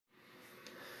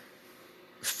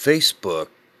Facebook,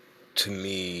 to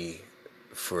me,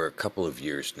 for a couple of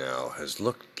years now, has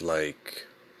looked like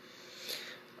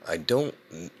I don't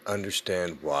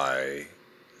understand why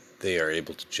they are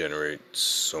able to generate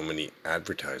so many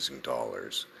advertising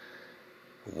dollars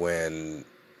when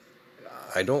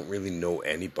I don't really know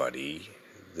anybody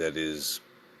that is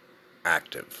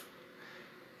active.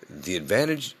 The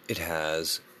advantage it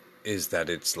has is that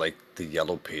it's like the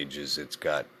Yellow Pages. It's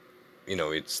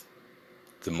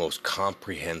the most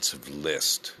comprehensive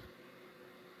list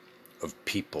of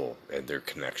people and their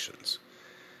connections.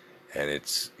 And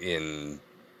it's in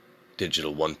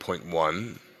digital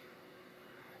 1.1,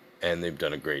 and they've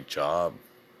done a great job.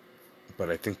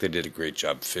 But I think they did a great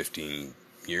job 15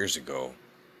 years ago.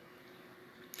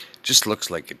 Just looks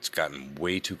like it's gotten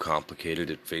way too complicated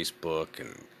at Facebook,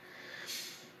 and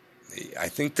I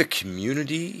think the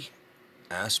community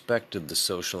aspect of the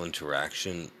social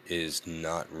interaction is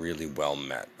not really well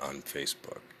met on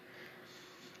Facebook.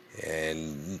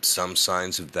 And some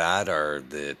signs of that are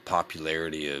the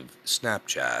popularity of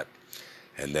Snapchat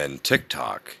and then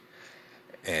TikTok.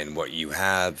 And what you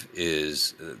have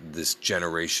is this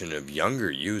generation of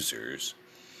younger users.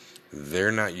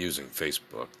 They're not using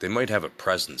Facebook. They might have a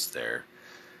presence there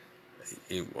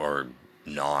or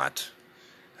not.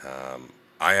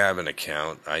 I have an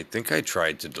account. I think I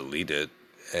tried to delete it.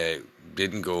 It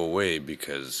didn't go away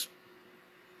because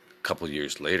a couple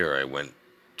years later I went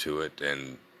to it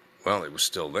and, well, it was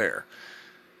still there.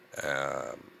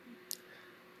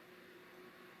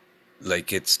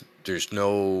 There's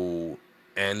no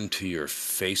end to your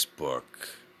Facebook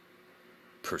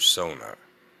persona.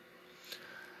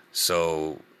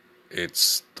 So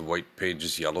it's the white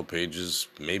pages, yellow pages,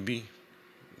 maybe.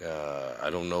 I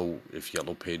don't know if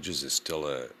Yellow Pages is still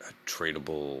a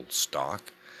tradable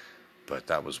stock, but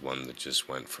that was one that just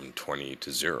went from 20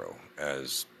 to 0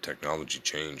 as technology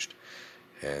changed.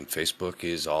 And Facebook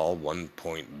is all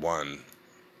 1.1.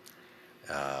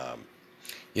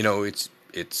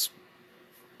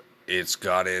 It's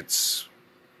got its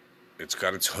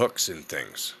hooks in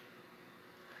things,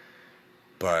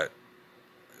 but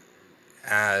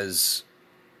as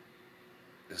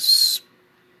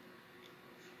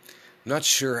not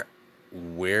sure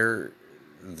where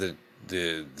the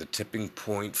tipping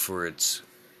point for its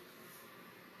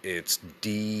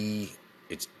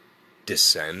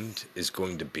descent is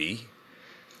going to be,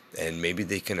 and maybe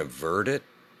they can avert it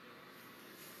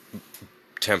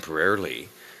temporarily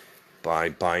by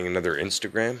buying another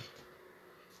Instagram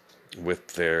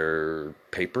with their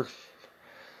paper.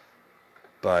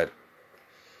 But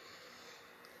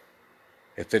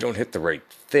if they don't hit the right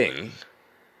thing,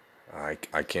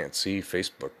 I can't see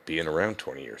Facebook being around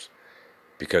 20 years,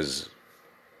 because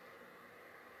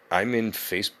I'm in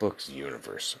Facebook's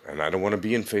universe, and I don't want to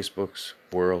be in Facebook's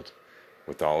world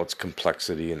with all its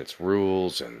complexity and its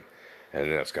rules, and then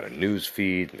it's got a news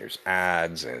feed, and there's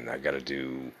ads, and I got to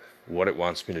do what it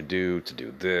wants me to do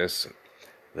this. And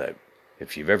that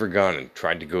if you've ever gone and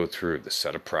tried to go through the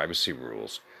set of privacy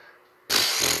rules,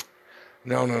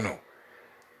 no.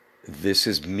 This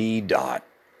is me dot,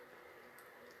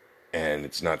 and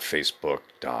it's not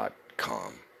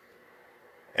Facebook.com.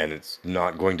 And it's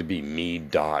not going to be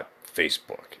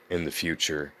me.Facebook in the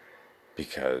future,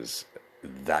 because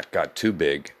that got too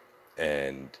big,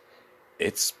 and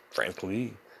it's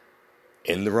frankly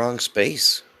in the wrong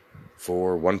space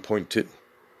for 1.2.